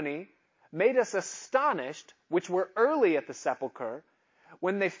company made us astonished, which were early at the sepulchre.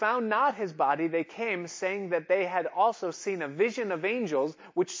 When they found not his body, they came, saying that they had also seen a vision of angels,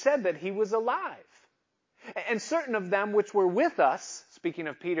 which said that he was alive. And certain of them which were with us, speaking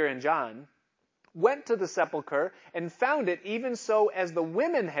of Peter and John, went to the sepulchre and found it even so as the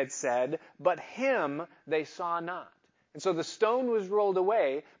women had said, but him they saw not. And so the stone was rolled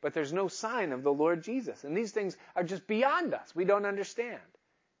away, but there's no sign of the Lord Jesus. And these things are just beyond us. We don't understand.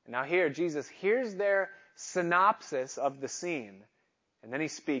 And now here, Jesus hears their synopsis of the scene. And then he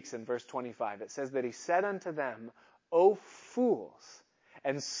speaks in verse 25. It says that he said unto them, O fools,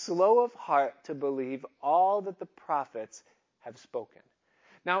 and slow of heart to believe all that the prophets have spoken.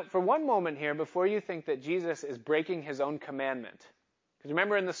 Now, for one moment here, before you think that Jesus is breaking his own commandment, because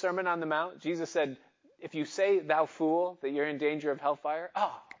remember in the Sermon on the Mount, Jesus said, if you say, thou fool, that you're in danger of hellfire,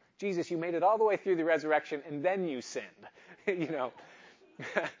 oh, Jesus, you made it all the way through the resurrection, and then you sinned.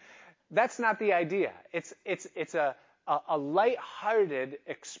 That's not the idea. It's a light-hearted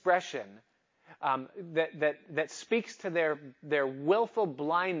expression that speaks to their willful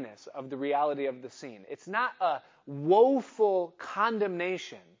blindness of the reality of the scene. It's not a woeful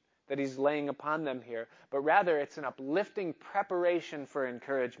condemnation that he's laying upon them here, but rather it's an uplifting preparation for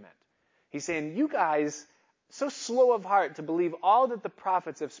encouragement. He's saying, you guys, so slow of heart to believe all that the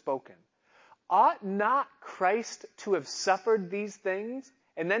prophets have spoken. Ought not Christ to have suffered these things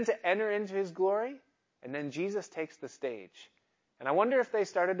and then to enter into his glory? And then Jesus takes the stage. And I wonder if they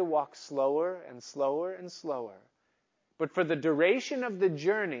started to walk slower and slower and slower. But for the duration of the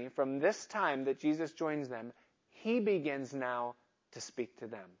journey from this time that Jesus joins them, he begins now to speak to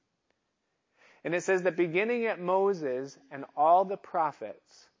them. And it says that beginning at Moses and all the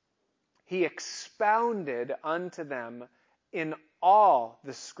prophets, he expounded unto them in all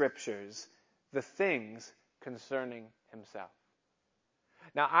the scriptures the things concerning himself.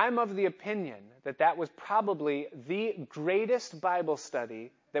 Now, I'm of the opinion that that was probably the greatest Bible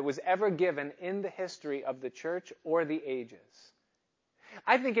study that was ever given in the history of the church or the ages.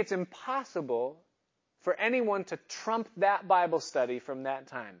 I think it's impossible for anyone to trump that Bible study from that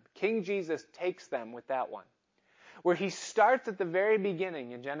time. King Jesus takes them with that one, where he starts at the very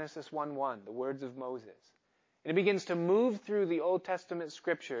beginning in Genesis 1:1, the words of Moses. And he begins to move through the Old Testament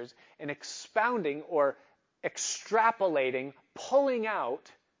scriptures and expounding or extrapolating, pulling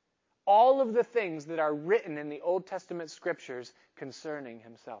out all of the things that are written in the Old Testament scriptures concerning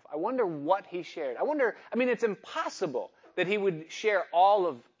himself. I wonder what he shared. It's impossible that he would share all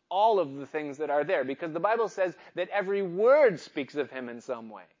of the things that are there, because the Bible says that every word speaks of him in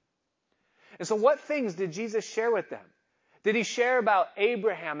some way. And so what things did Jesus share with them? Did he share about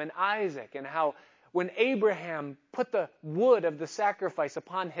Abraham and Isaac, and how when Abraham put the wood of the sacrifice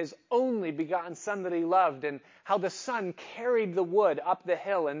upon his only begotten son that he loved, and how the son carried the wood up the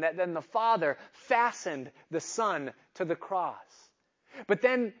hill, and that then the father fastened the son to the cross? But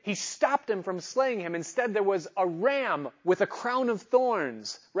then he stopped him from slaying him. Instead, there was a ram with a crown of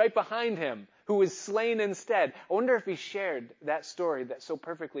thorns right behind him who was slain instead. I wonder if he shared that story that so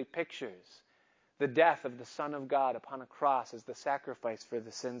perfectly pictures the death of the Son of God upon a cross as the sacrifice for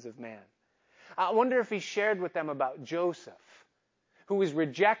the sins of man. I wonder if he shared with them about Joseph, who was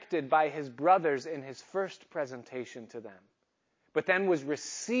rejected by his brothers in his first presentation to them, but then was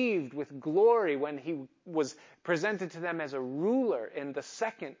received with glory when he was presented to them as a ruler in the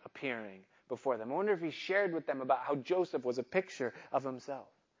second appearing before them. I wonder if he shared with them about how Joseph was a picture of himself.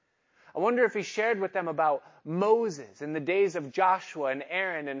 I wonder if he shared with them about Moses in the days of Joshua and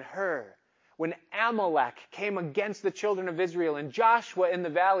Aaron and Hur, when Amalek came against the children of Israel and Joshua in the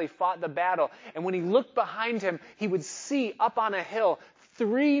valley fought the battle. And when he looked behind him, he would see up on a hill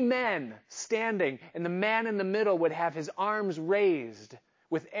 3 men standing, and the man in the middle would have his arms raised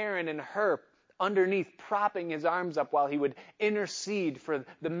with Aaron and Hur underneath, propping his arms up while he would intercede for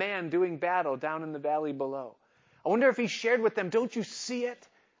the man doing battle down in the valley below. I wonder if he shared with them, don't you see it?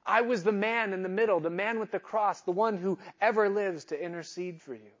 I was the man in the middle, the man with the cross, the one who ever lives to intercede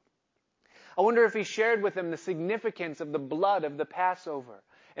for you. I wonder if he shared with them the significance of the blood of the Passover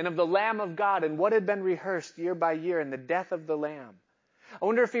and of the Lamb of God and what had been rehearsed year by year in the death of the Lamb. I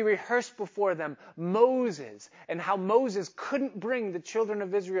wonder if he rehearsed before them Moses and how Moses couldn't bring the children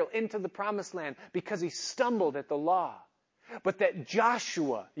of Israel into the promised land because he stumbled at the law. But that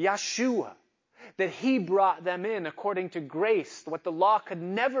Yeshua, that he brought them in according to grace, what the law could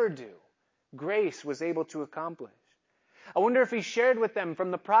never do, grace was able to accomplish. I wonder if he shared with them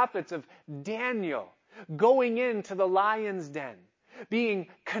from the prophets of Daniel going into the lion's den, being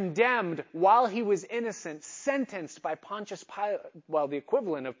condemned while he was innocent, sentenced by Pontius Pilate. Well, the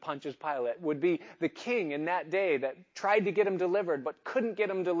equivalent of Pontius Pilate would be the king in that day that tried to get him delivered but couldn't get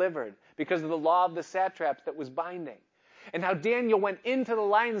him delivered because of the law of the satraps that was binding. And how Daniel went into the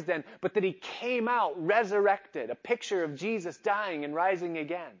lion's den, but that he came out resurrected, a picture of Jesus dying and rising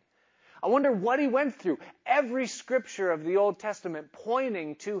again. I wonder what he went through. Every scripture of the Old Testament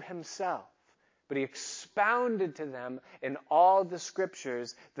pointing to himself. But he expounded to them in all the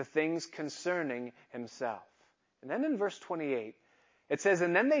scriptures the things concerning himself. And then in verse 28, it says,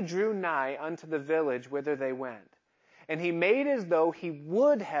 and then they drew nigh unto the village whither they went. And he made as though he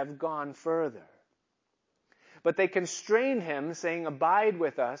would have gone further. But they constrained him, saying, abide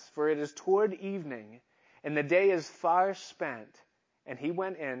with us, for it is toward evening, and the day is far spent. And he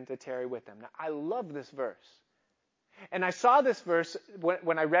went in to tarry with them. Now, I love this verse. And I saw this verse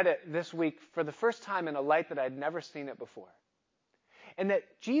when I read it this week for the first time in a light that I'd never seen it before. And that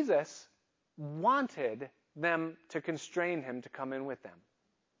Jesus wanted them to constrain him to come in with them.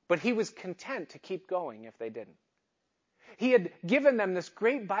 But he was content to keep going if they didn't. He had given them this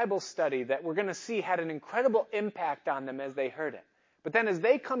great Bible study that we're going to see had an incredible impact on them as they heard it. But then as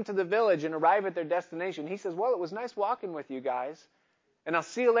they come to the village and arrive at their destination, he says, well, it was nice walking with you guys. And I'll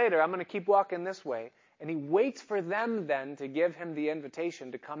see you later. I'm going to keep walking this way. And he waits for them then to give him the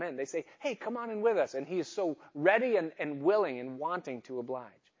invitation to come in. They say, hey, come on in with us. And he is so ready and willing and wanting to oblige.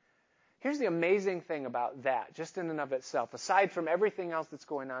 Here's the amazing thing about that, just in and of itself, aside from everything else that's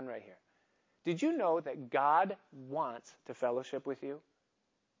going on right here. Did you know that God wants to fellowship with you?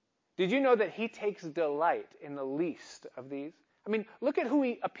 Did you know that he takes delight in the least of these? I mean, look at who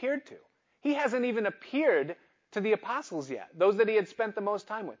he appeared to. He hasn't even appeared to the apostles yet, those that he had spent the most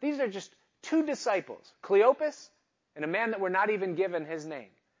time with. These are just 2 disciples, Cleopas and a man that we're not even given his name.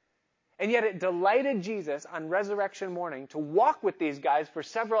 And yet it delighted Jesus on resurrection morning to walk with these guys for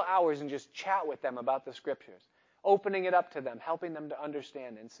several hours and just chat with them about the scriptures, opening it up to them, helping them to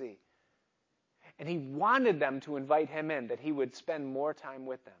understand and see. And he wanted them to invite him in, that he would spend more time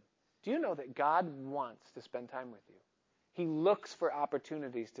with them. Do you know that God wants to spend time with you? He looks for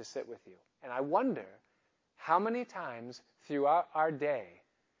opportunities to sit with you. And I wonder how many times throughout our day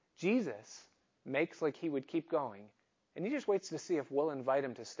Jesus makes like he would keep going, and he just waits to see if we'll invite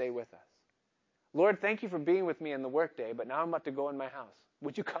him to stay with us. Lord, thank you for being with me in the workday, but now I'm about to go in my house.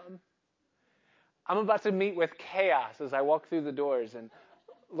 Would you come? I'm about to meet with chaos as I walk through the doors, and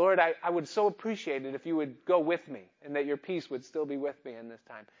Lord, I would so appreciate it if you would go with me and that your peace would still be with me in this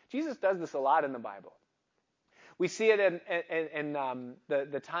time. Jesus does this a lot in the Bible. We see it in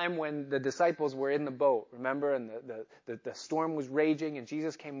the time when the disciples were in the boat, remember? And the storm was raging, and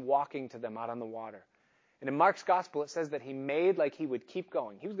Jesus came walking to them out on the water. And in Mark's gospel, it says that he made like he would keep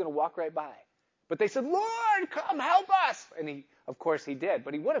going. He was going to walk right by. But they said, Lord, come help us. And of course he did,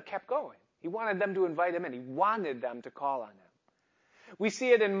 but he would have kept going. He wanted them to invite him in. He wanted them to call on him. We see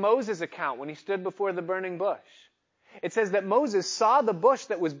it in Moses' account when he stood before the burning bush. It says that Moses saw the bush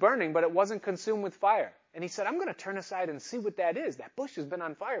that was burning, but it wasn't consumed with fire. And he said, I'm going to turn aside and see what that is. That bush has been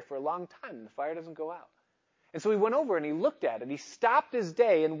on fire for a long time, and the fire doesn't go out. And so he went over and he looked at it. He stopped his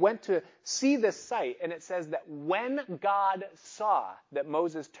day and went to see this sight. And it says that when God saw that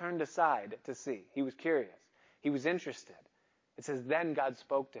Moses turned aside to see, he was curious. He was interested. It says, then God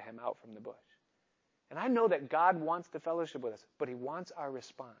spoke to him out from the bush. And I know that God wants to fellowship with us, but he wants our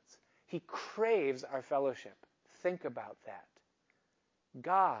response. He craves our fellowship. Think about that.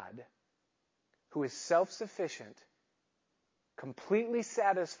 God, who is self-sufficient, completely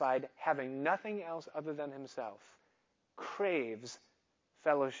satisfied, having nothing else other than himself, craves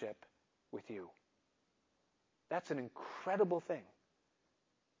fellowship with you. That's an incredible thing.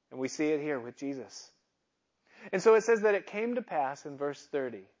 And we see it here with Jesus. And so it says that it came to pass in verse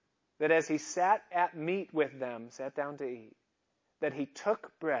 30, that as he sat at meat with them, sat down to eat, that he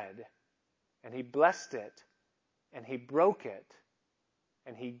took bread, and he blessed it, and he broke it,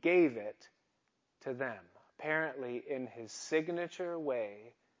 and he gave it to them. Apparently in his signature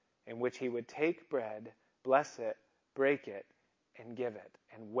way in which he would take bread, bless it, break it, and give it.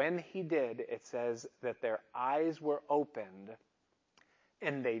 And when he did, it says that their eyes were opened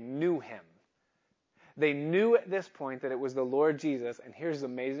and they knew him. They knew at this point that it was the Lord Jesus. And here's the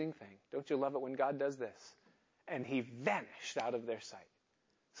amazing thing. Don't you love it when God does this? And he vanished out of their sight.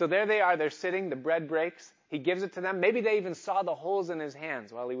 So there they are. They're sitting. The bread breaks. He gives it to them. Maybe they even saw the holes in his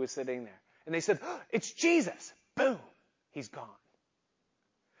hands while he was sitting there. And they said, oh, it's Jesus. Boom. He's gone.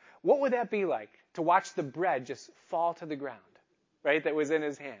 What would that be like to watch the bread just fall to the ground, right, that was in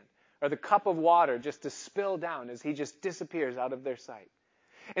his hand? Or the cup of water just to spill down as he just disappears out of their sight.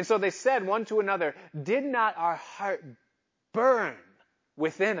 And so they said one to another, did not our heart burn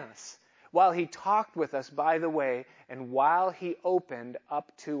within us while he talked with us by the way and while he opened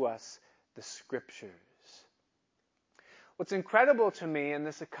up to us the Scriptures? What's incredible to me in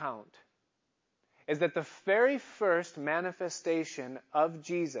this account is that the very first manifestation of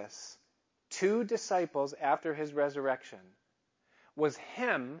Jesus to disciples after his resurrection was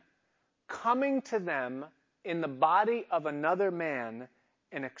him coming to them in the body of another man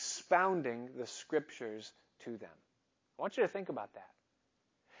and expounding the Scriptures to them. I want you to think about that.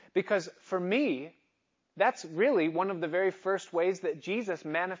 Because for me, that's really one of the very first ways that Jesus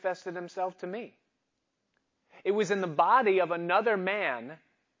manifested himself to me. It was in the body of another man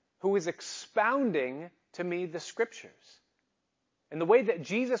who was expounding to me the Scriptures. And the way that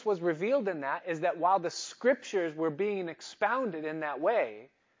Jesus was revealed in that is that while the Scriptures were being expounded in that way,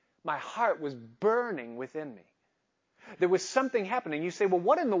 my heart was burning within me. There was something happening. You say, well,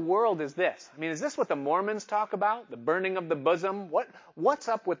 what in the world is this? I mean, is this what the Mormons talk about? The burning of the bosom? What's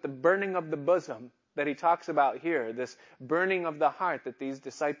up with the burning of the bosom that he talks about here? This burning of the heart that these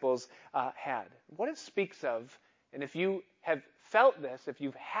disciples had. What it speaks of, and if you have felt this, if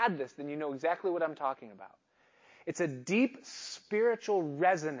you've had this, then you know exactly what I'm talking about. It's a deep spiritual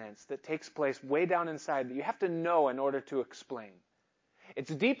resonance that takes place way down inside that you have to know in order to explain.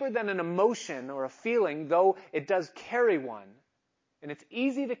 It's deeper than an emotion or a feeling, though it does carry one. And it's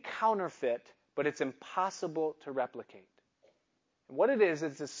easy to counterfeit, but it's impossible to replicate. And what it is,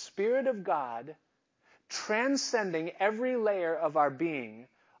 it's the Spirit of God transcending every layer of our being,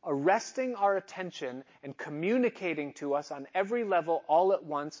 arresting our attention and communicating to us on every level all at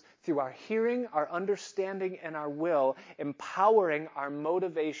once through our hearing, our understanding, and our will, empowering our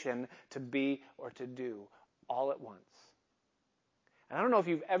motivation to be or to do all at once. And I don't know if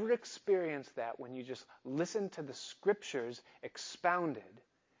you've ever experienced that when you just listen to the Scriptures expounded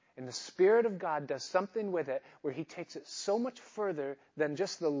and the Spirit of God does something with it where he takes it so much further than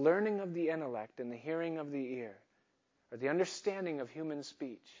just the learning of the intellect and the hearing of the ear or the understanding of human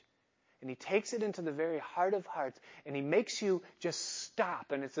speech. And he takes it into the very heart of hearts and he makes you just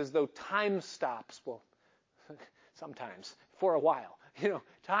stop. And it's as though time stops. Well, sometimes, for a while.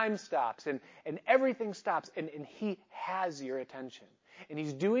 Time stops and everything stops and he has your attention. And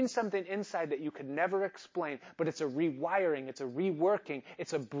he's doing something inside that you could never explain, but it's a rewiring, it's a reworking,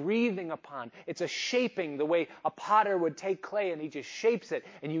 it's a breathing upon, it's a shaping the way a potter would take clay and he just shapes it.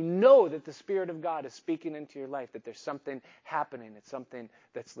 And you know that the Spirit of God is speaking into your life, that there's something happening, it's something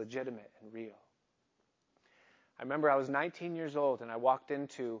that's legitimate and real. I remember I was 19 years old and I walked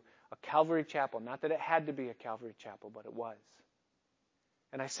into a Calvary chapel. Not that it had to be a Calvary chapel, but it was.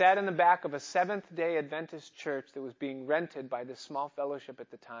 And I sat in the back of a Seventh-day Adventist church that was being rented by this small fellowship at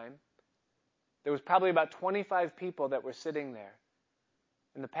the time. There was probably about 25 people that were sitting there.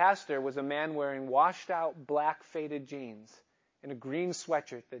 And the pastor was a man wearing washed-out black faded jeans and a green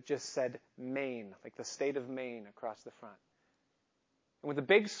sweatshirt that just said Maine, like the state of Maine across the front. And with a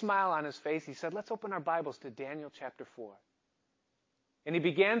big smile on his face, he said, let's open our Bibles to Daniel chapter 4. And he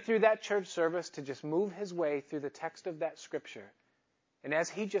began through that church service to just move his way through the text of that Scripture. And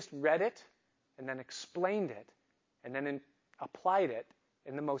as he just read it and then explained it and then applied it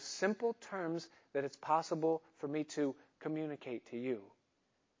in the most simple terms that it's possible for me to communicate to you,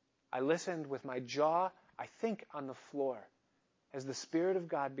 I listened with my jaw, I think, on the floor. as the Spirit of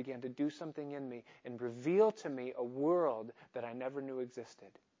God began to do something in me and reveal to me a world that I never knew existed.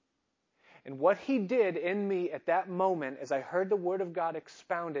 And what he did in me at that moment, as I heard the Word of God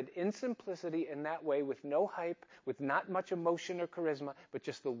expounded in simplicity in that way, with no hype, with not much emotion or charisma, but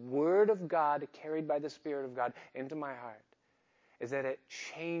just the Word of God carried by the Spirit of God into my heart, is that it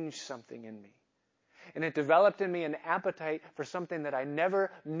changed something in me. And it developed in me an appetite for something that I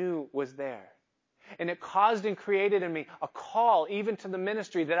never knew was there. And it caused and created in me a call even to the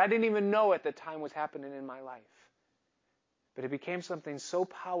ministry that I didn't even know at the time was happening in my life. But it became something so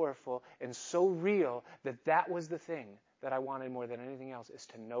powerful and so real that that was the thing that I wanted more than anything else, is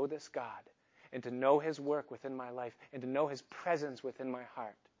to know this God and to know his work within my life and to know his presence within my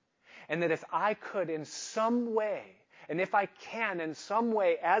heart. And that if I could in some way, and if I can in some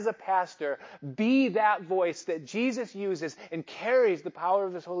way as a pastor, be that voice that Jesus uses and carries the power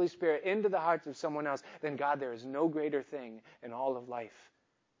of his Holy Spirit into the hearts of someone else, then God, there is no greater thing in all of life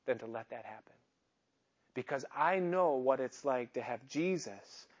than to let that happen. Because I know what it's like to have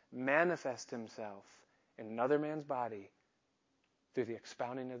Jesus manifest himself in another man's body through the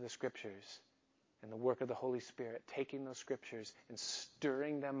expounding of the Scriptures and the work of the Holy Spirit, taking those Scriptures and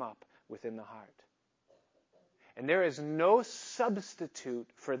stirring them up within the heart. And there is no substitute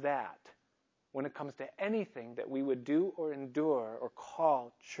for that when it comes to anything that we would do or endure or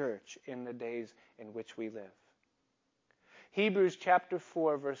call church in the days in which we live. Hebrews chapter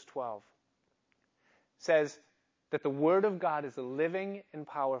 4, verse 12 says that the Word of God is living and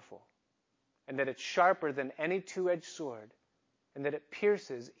powerful, and that it's sharper than any two-edged sword, and that it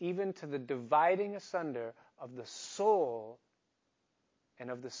pierces even to the dividing asunder of the soul and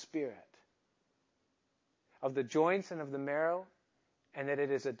of the spirit, of the joints and of the marrow, and that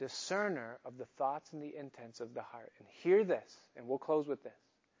it is a discerner of the thoughts and the intents of the heart. And hear this, and we'll close with this,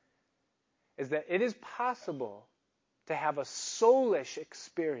 is that it is possible to have a soulish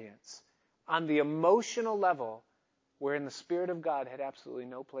experience on the emotional level wherein the Spirit of God had absolutely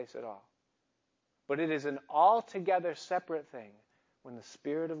no place at all. But it is an altogether separate thing when the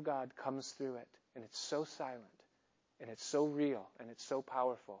Spirit of God comes through it, and it's so silent, and it's so real, and it's so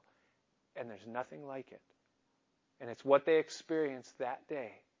powerful, and there's nothing like it. And it's what they experienced that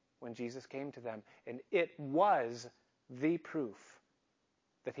day when Jesus came to them, and it was the proof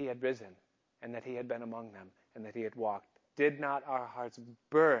that he had risen, and that he had been among them, and that he had walked. Did not our hearts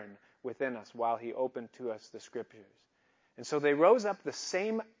burn within us while he opened to us the Scriptures? And so they rose up the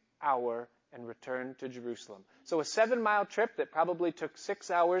same hour and returned to Jerusalem. So a 7-mile trip that probably took 6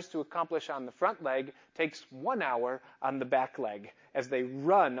 hours to accomplish on the front leg takes 1 hour on the back leg, as they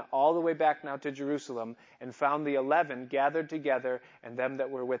run all the way back now to Jerusalem, and found the 11 gathered together, and them that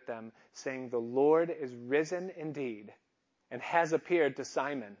were with them, saying, "The Lord is risen indeed, and has appeared to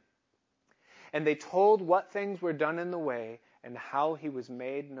Simon." And they told what things were done in the way, and how he was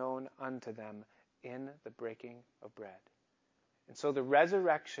made known unto them in the breaking of bread. And so the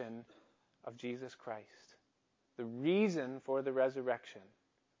resurrection of Jesus Christ, the reason for the resurrection,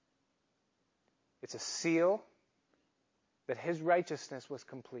 it's a seal that his righteousness was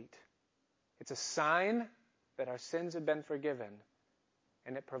complete. It's a sign that our sins have been forgiven,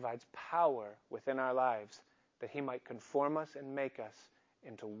 and it provides power within our lives that he might conform us and make us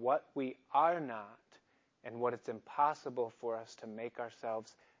into what we are not and what it's impossible for us to make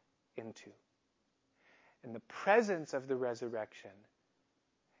ourselves into. And the presence of the resurrection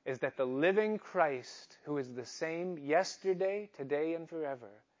is that the living Christ, who is the same yesterday, today, and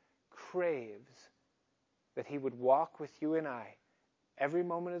forever, craves that he would walk with you and I every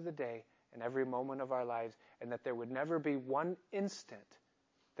moment of the day and every moment of our lives, and that there would never be one instant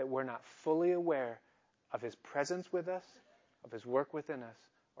that we're not fully aware of his presence with us, of his work within us,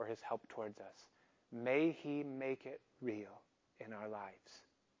 or his help towards us. May he make it real in our lives.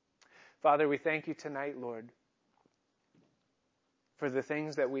 Father, we thank you tonight, Lord, for the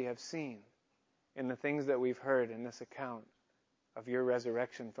things that we have seen and the things that we've heard in this account of your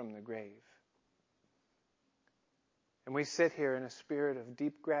resurrection from the grave. And we sit here in a spirit of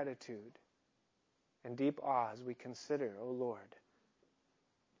deep gratitude and deep awe as we consider, O Lord,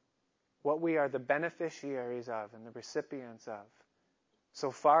 what we are the beneficiaries of and the recipients of so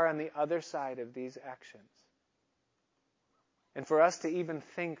far on the other side of these actions. And for us to even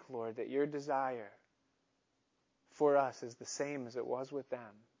think, Lord, that your desire for us is the same as it was with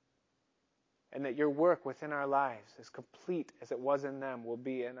them, and that your work within our lives, as complete as it was in them, will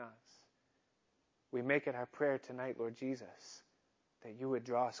be in us. We make it our prayer tonight, Lord Jesus, that you would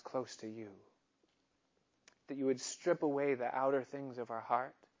draw us close to you, that you would strip away the outer things of our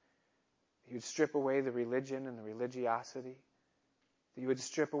heart, that you would strip away the religion and the religiosity, that you would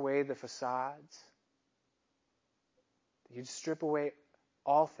strip away the facades, You'd strip away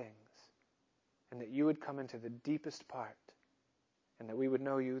all things, and that you would come into the deepest part, and that we would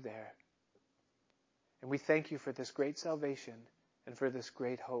know you there. And we thank you for this great salvation and for this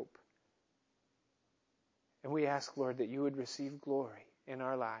great hope. And we ask, Lord, that you would receive glory in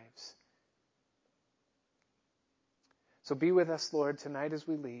our lives. So be with us, Lord, tonight as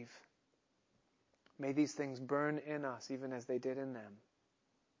we leave. May these things burn in us even as they did in them.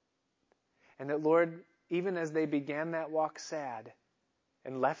 And that, Lord, even as they began that walk sad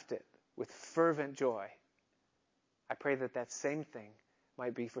and left it with fervent joy, I pray that that same thing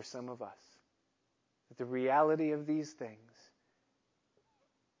might be for some of us. That the reality of these things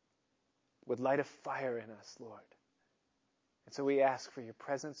would light a fire in us, Lord. And so we ask for your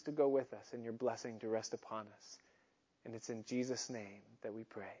presence to go with us and your blessing to rest upon us. And it's in Jesus' name that we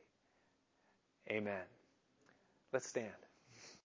pray. Amen. Let's stand.